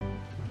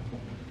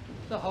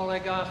The Holy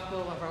Gospel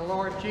of our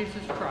Lord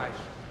Jesus Christ,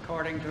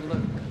 according to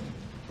Luke.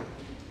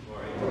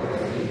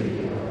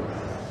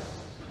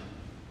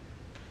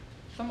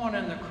 Someone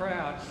in the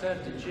crowd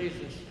said to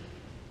Jesus,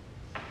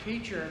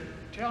 "Teacher,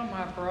 tell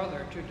my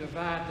brother to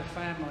divide the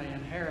family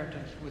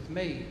inheritance with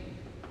me."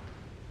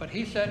 But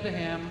he said to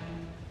him,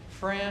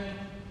 "Friend,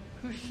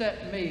 who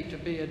set me to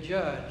be a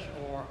judge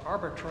or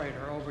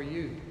arbitrator over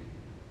you?"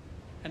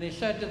 And he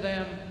said to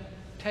them,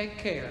 "Take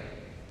care.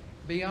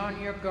 Be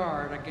on your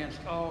guard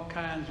against all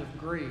kinds of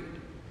greed,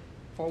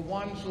 for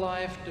one's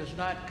life does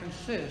not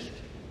consist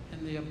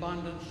in the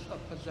abundance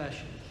of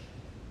possessions."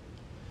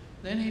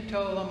 Then he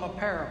told them a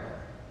parable.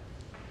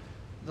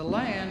 The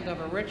land of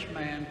a rich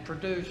man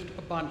produced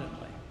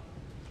abundantly.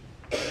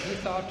 He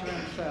thought to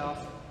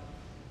himself,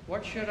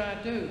 "What should I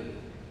do?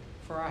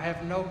 For I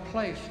have no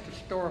place to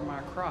store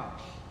my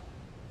crops."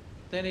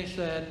 Then he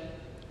said,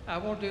 "I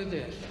will do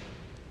this.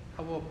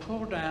 I will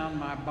pull down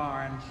my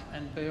barns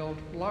and build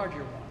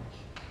larger ones.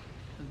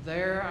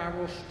 There I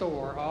will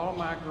store all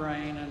my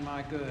grain and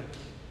my goods.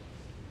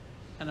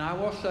 And I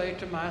will say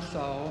to my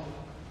soul,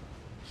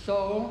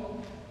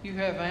 'Soul, you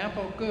have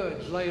ample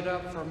goods laid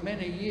up for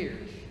many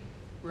years.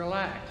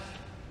 Relax,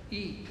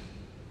 eat,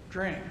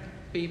 drink,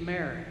 be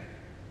merry.'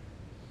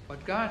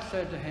 But God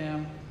said to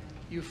him,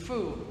 'You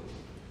fool,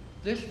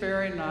 this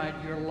very night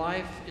your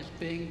life is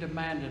being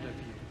demanded of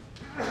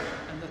you.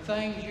 And the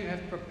things you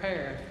have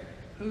prepared,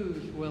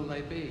 whose will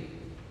they be?'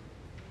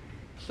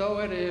 So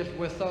it is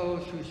with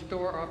those who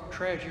store up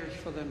treasures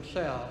for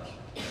themselves,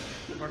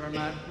 but are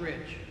not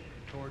rich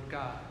toward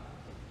God."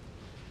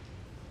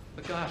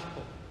 The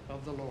Gospel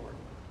of the Lord.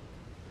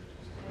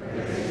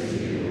 Praise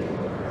to you,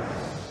 Lord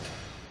Christ.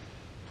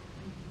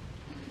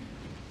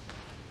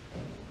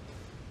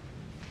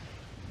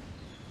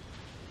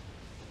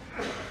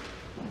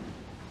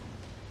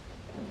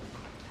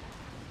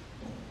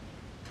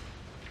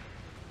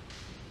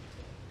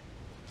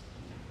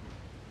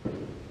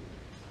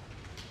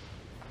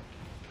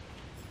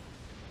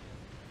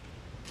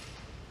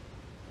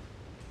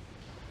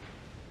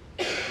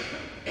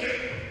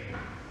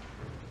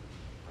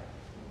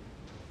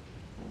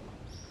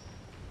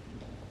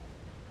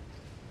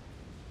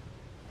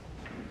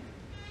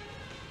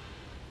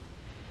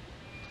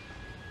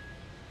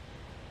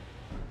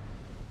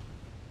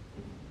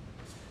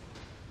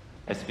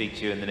 I speak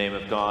to you in the name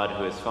of God,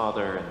 who is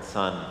Father and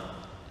Son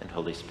and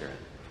Holy Spirit.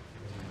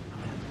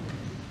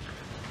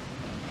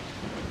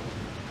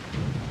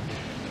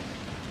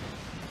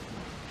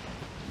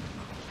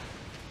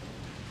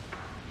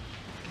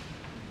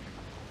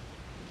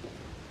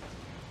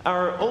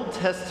 Our Old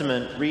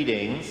Testament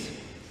readings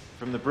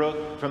from the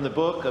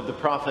book of the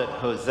prophet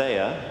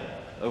Hosea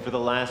over the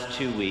last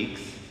 2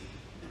 weeks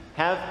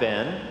have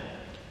been,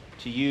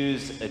 to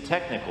use a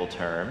technical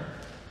term,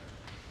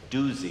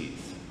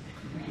 doozies.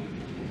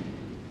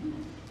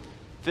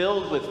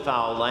 Filled with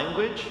foul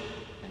language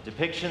and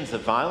depictions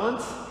of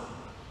violence,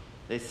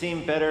 they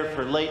seem better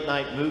for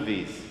late-night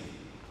movies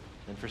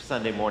than for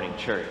Sunday morning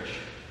church.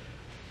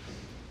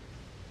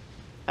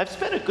 I've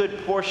spent a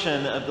good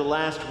portion of the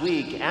last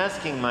week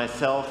asking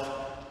myself,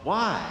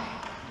 why?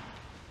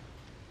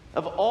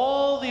 Of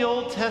all the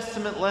Old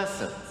Testament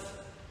lessons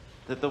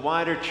that the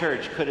wider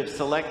church could have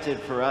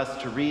selected for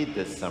us to read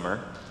this summer,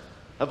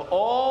 of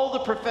all the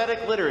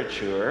prophetic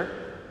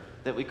literature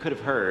that we could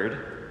have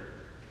heard,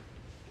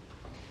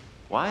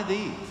 why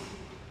these?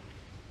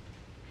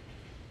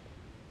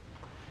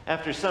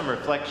 After some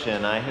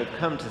reflection, I have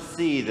come to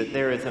see that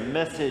there is a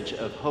message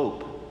of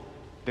hope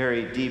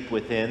buried deep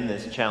within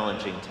this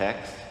challenging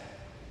text.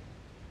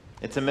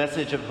 It's a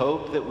message of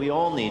hope that we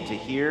all need to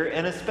hear,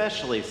 and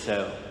especially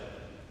so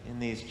in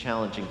these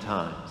challenging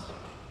times.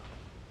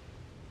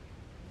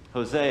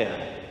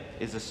 Hosea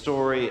is a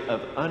story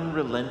of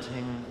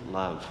unrelenting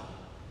love,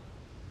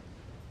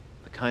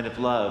 the kind of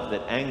love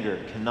that anger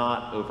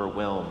cannot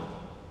overwhelm,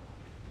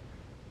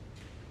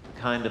 the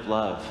kind of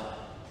love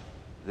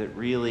that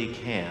really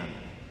can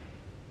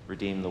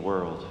redeem the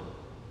world.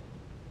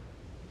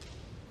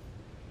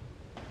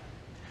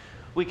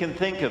 We can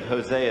think of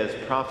Hosea's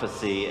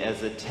prophecy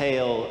as a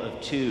tale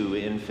of two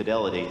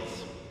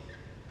infidelities.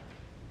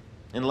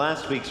 In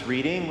last week's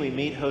reading, we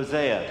meet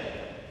Hosea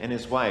and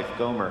his wife,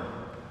 Gomer.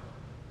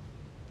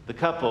 The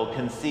couple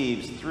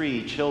conceives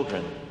 3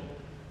 children,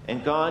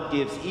 and God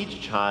gives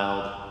each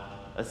child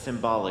a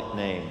symbolic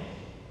name.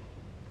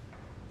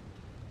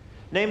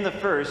 "Name the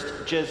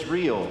first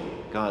Jezreel,"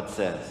 God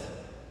says,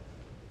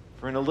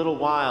 "for in a little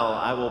while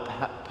I will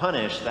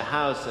punish the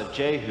house of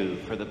Jehu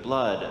for the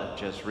blood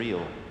of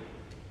Jezreel."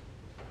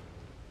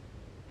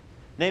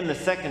 "Name the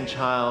second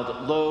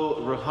child Lo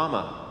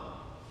Ruhamah,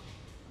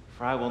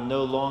 for I will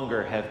no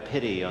longer have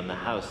pity on the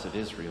house of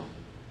Israel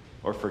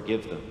or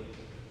forgive them."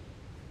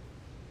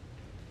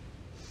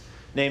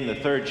 "Name the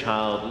third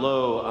child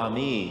Lo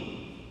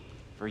Ami,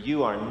 for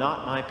you are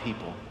not my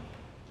people,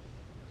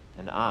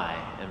 and I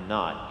am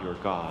not your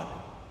God."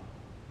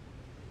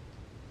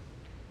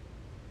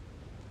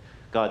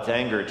 God's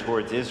anger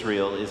towards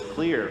Israel is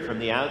clear from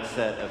the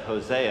outset of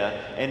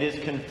Hosea and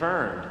is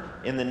confirmed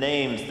in the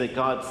names that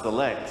God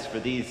selects for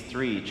these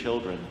 3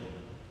 children.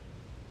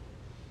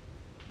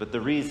 But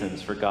the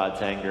reasons for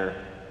God's anger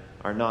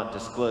are not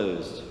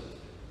disclosed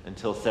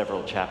until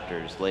several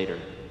chapters later.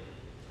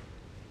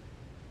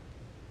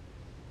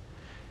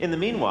 In the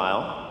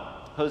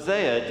meanwhile,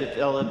 Hosea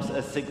develops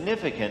a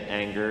significant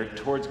anger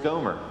towards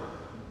Gomer.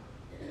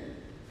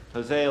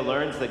 Hosea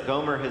learns that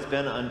Gomer has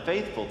been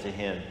unfaithful to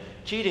him,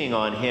 cheating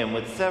on him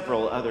with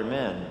several other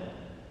men.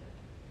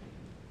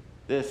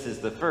 This is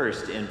the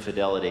first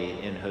infidelity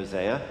in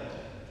Hosea,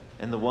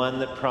 and the one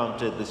that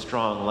prompted the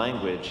strong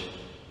language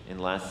in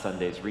last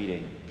Sunday's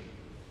reading.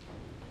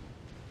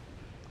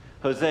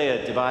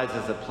 Hosea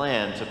devises a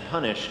plan to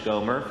punish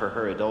Gomer for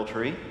her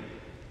adultery,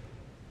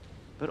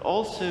 but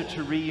also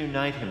to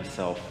reunite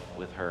himself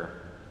with her.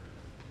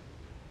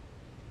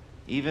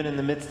 Even in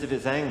the midst of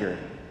his anger,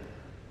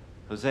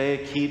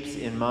 Hosea keeps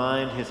in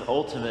mind his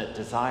ultimate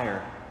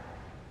desire,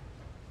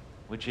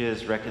 which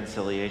is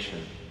reconciliation.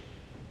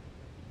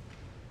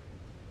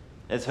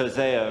 As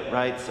Hosea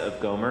writes of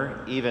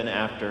Gomer, even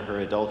after her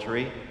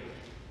adultery,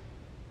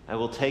 "I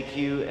will take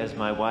you as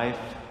my wife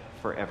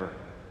forever.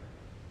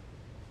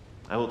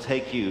 I will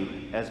take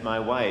you as my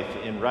wife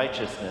in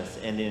righteousness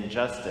and in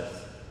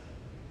justice,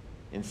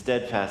 in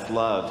steadfast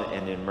love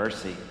and in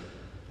mercy.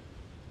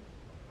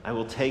 I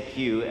will take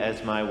you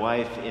as my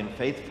wife in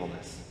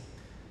faithfulness,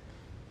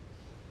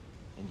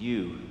 and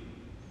you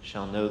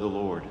shall know the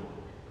Lord."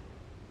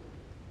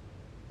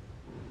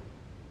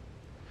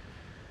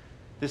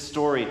 This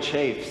story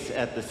chafes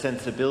at the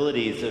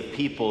sensibilities of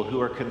people who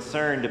are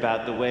concerned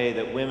about the way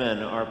that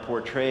women are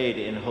portrayed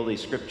in Holy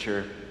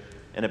Scripture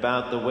and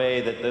about the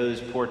way that those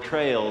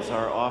portrayals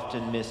are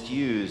often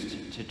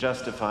misused to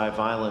justify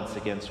violence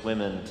against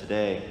women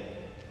today.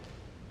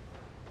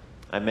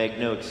 I make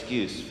no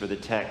excuse for the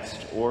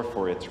text or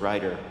for its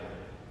writer,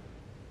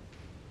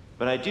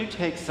 but I do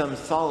take some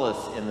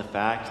solace in the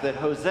fact that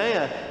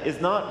Hosea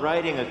is not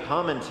writing a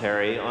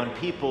commentary on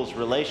people's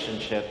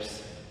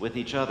relationships with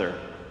each other.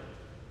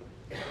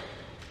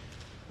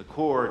 The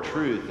core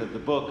truth of the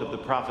book of the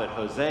prophet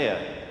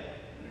Hosea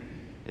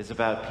is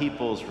about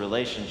people's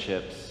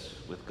relationships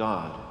with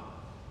God.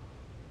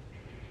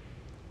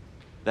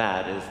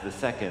 That is the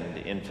second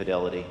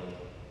infidelity,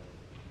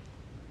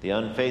 the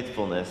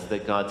unfaithfulness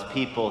that God's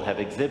people have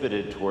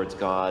exhibited towards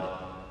God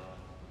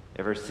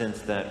ever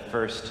since that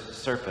first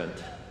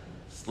serpent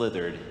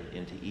slithered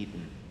into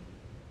Eden.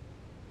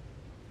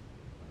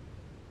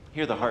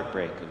 Hear the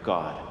heartbreak of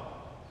God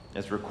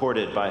as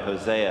recorded by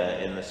Hosea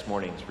in this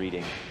morning's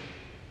reading.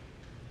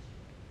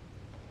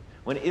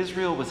 "When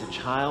Israel was a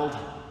child,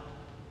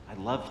 I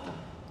loved them,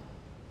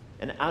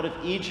 and out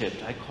of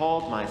Egypt I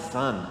called my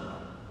son.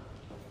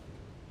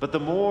 But the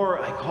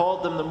more I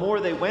called them, the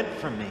more they went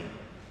from me.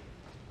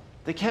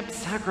 They kept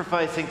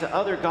sacrificing to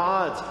other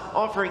gods,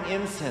 offering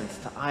incense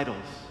to idols."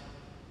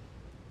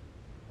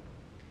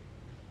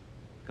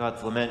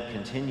 God's lament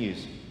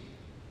continues.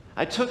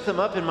 "I took them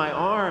up in my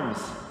arms.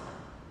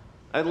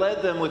 I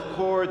led them with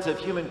cords of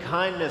human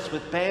kindness,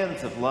 with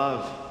bands of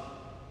love.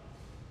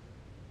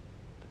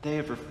 But they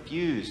have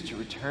refused to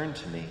return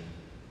to me.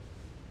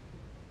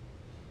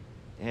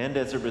 And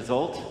as a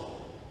result,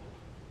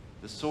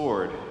 the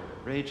sword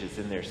rages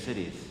in their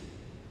cities.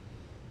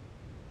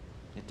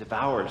 It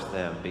devours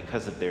them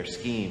because of their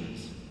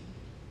schemes.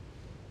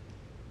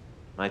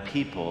 My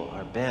people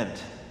are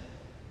bent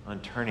on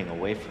turning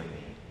away from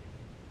me."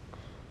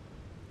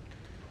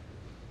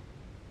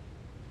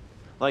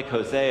 Like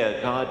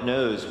Hosea, God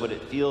knows what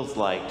it feels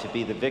like to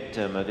be the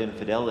victim of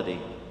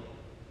infidelity,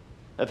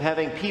 of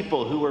having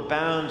people who were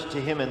bound to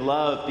him in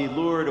love be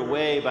lured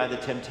away by the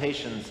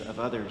temptations of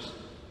others.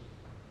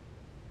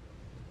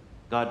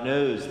 God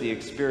knows the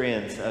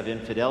experience of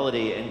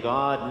infidelity, and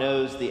God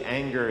knows the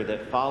anger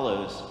that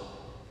follows,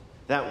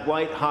 that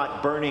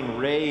white-hot burning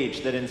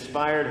rage that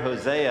inspired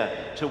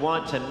Hosea to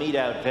want to mete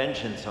out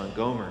vengeance on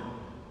Gomer.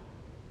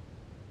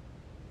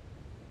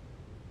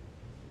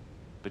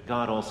 But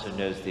God also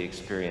knows the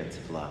experience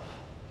of love.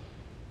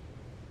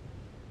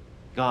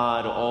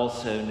 God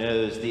also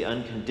knows the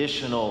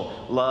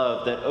unconditional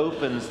love that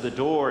opens the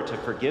door to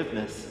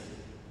forgiveness,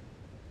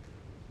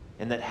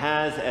 and that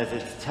has as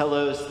its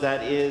telos,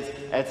 that is,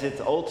 as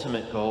its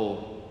ultimate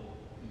goal,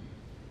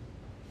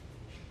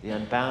 the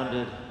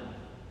unbounded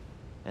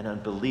and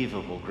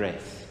unbelievable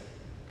grace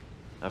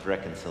of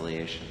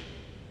reconciliation.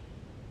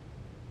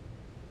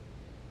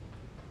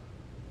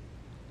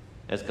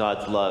 As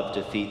God's love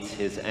defeats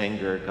his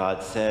anger,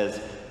 God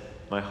says,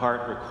 "My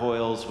heart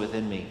recoils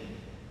within me.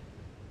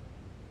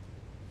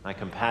 My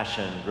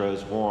compassion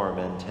grows warm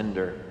and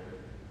tender.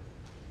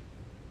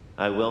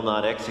 I will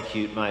not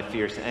execute my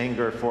fierce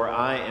anger, for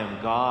I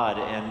am God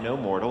and no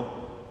mortal.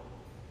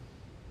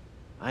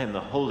 I am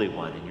the Holy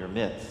One in your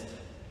midst,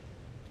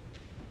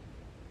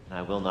 and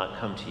I will not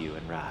come to you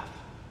in wrath."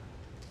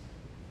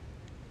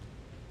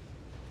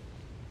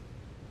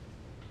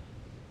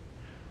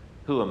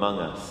 Who among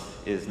us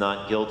is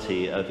not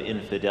guilty of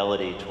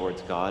infidelity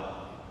towards God?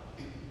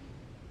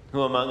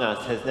 Who among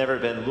us has never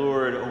been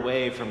lured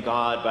away from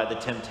God by the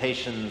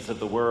temptations of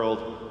the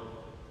world?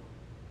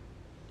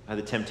 by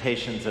the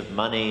temptations of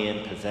money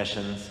and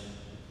possessions,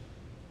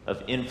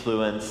 of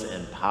influence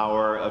and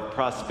power, of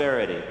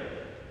prosperity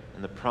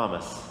and the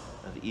promise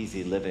of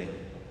easy living.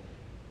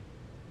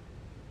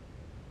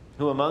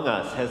 Who among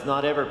us has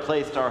not ever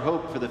placed our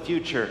hope for the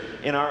future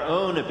in our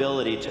own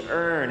ability to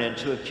earn and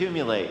to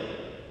accumulate,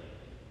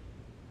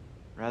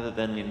 rather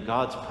than in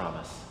God's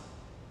promise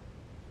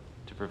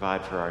to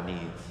provide for our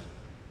needs?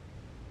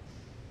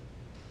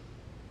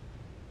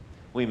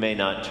 We may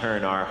not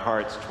turn our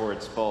hearts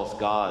towards false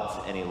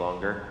gods any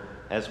longer,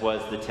 as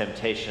was the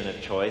temptation of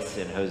choice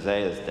in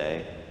Hosea's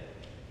day,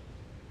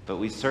 but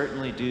we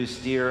certainly do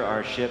steer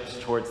our ships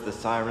towards the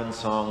siren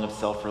song of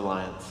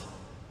self-reliance.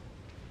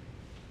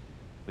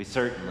 We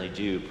certainly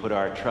do put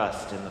our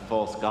trust in the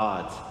false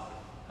gods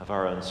of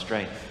our own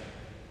strength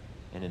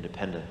and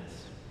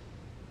independence.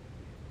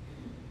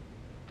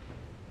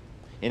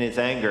 In his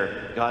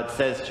anger, God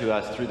says to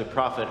us through the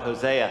prophet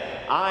Hosea,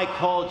 "I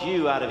called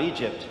you out of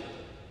Egypt.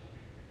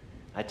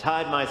 I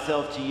tied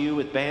myself to you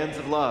with bands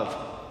of love.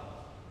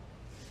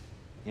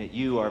 Yet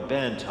you are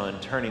bent on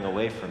turning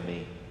away from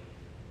me."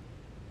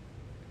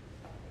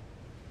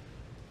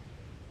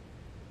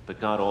 But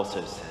God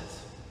also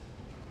says,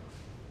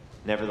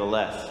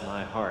 "Nevertheless,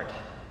 my heart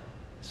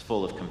is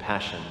full of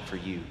compassion for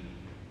you.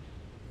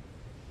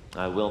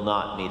 I will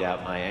not mete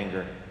out my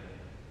anger.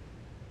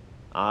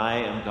 I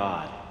am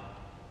God,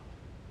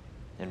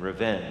 and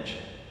revenge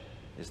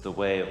is the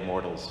way of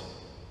mortals.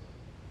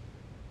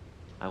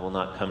 I will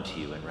not come to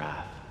you in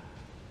wrath."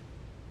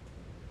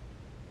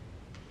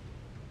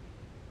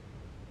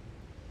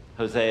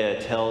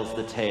 Hosea tells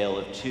the tale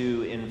of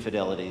two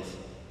infidelities,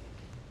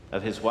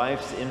 of his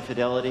wife's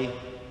infidelity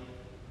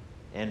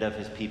and of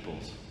his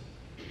people's.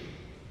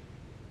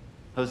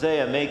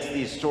 Hosea makes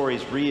these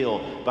stories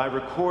real by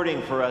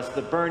recording for us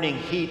the burning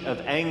heat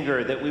of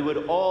anger that we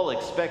would all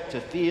expect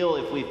to feel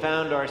if we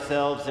found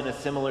ourselves in a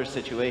similar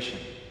situation.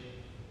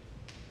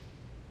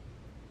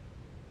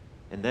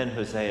 And then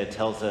Hosea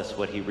tells us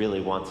what he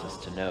really wants us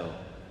to know.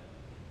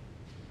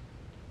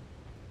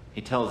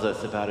 He tells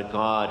us about a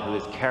God who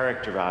is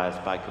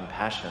characterized by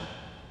compassion,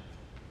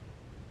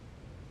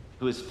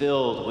 who is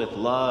filled with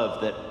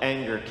love that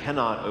anger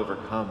cannot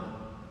overcome,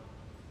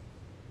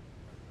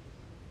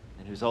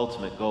 and whose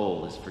ultimate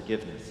goal is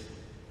forgiveness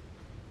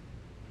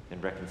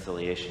and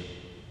reconciliation.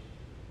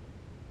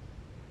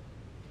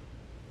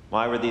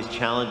 Why were these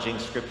challenging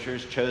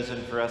scriptures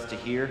chosen for us to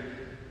hear?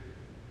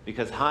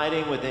 Because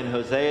hiding within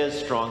Hosea's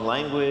strong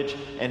language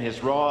and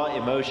his raw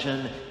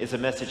emotion is a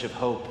message of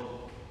hope.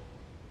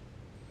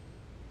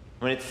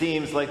 When it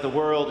seems like the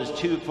world is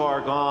too far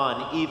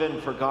gone,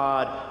 even for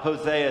God,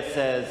 Hosea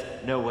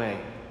says, "No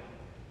way."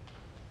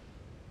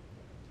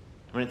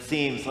 When it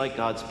seems like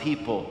God's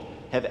people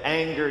have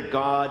angered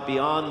God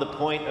beyond the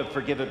point of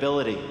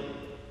forgivability,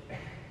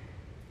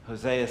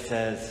 Hosea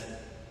says,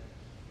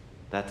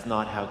 "That's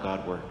not how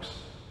God works."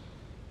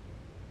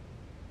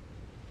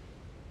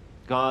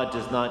 God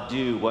does not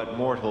do what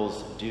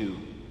mortals do.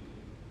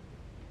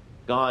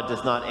 God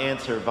does not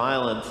answer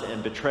violence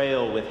and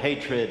betrayal with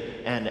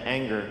hatred and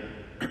anger.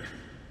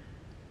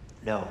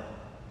 No.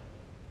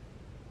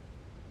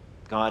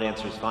 God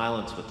answers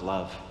violence with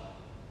love.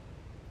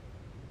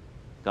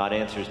 God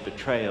answers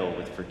betrayal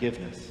with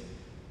forgiveness.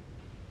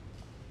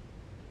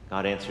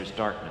 God answers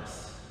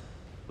darkness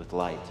with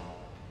light.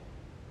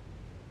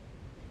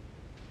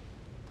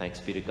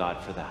 Thanks be to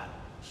God for that.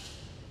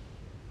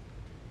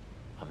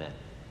 Amen.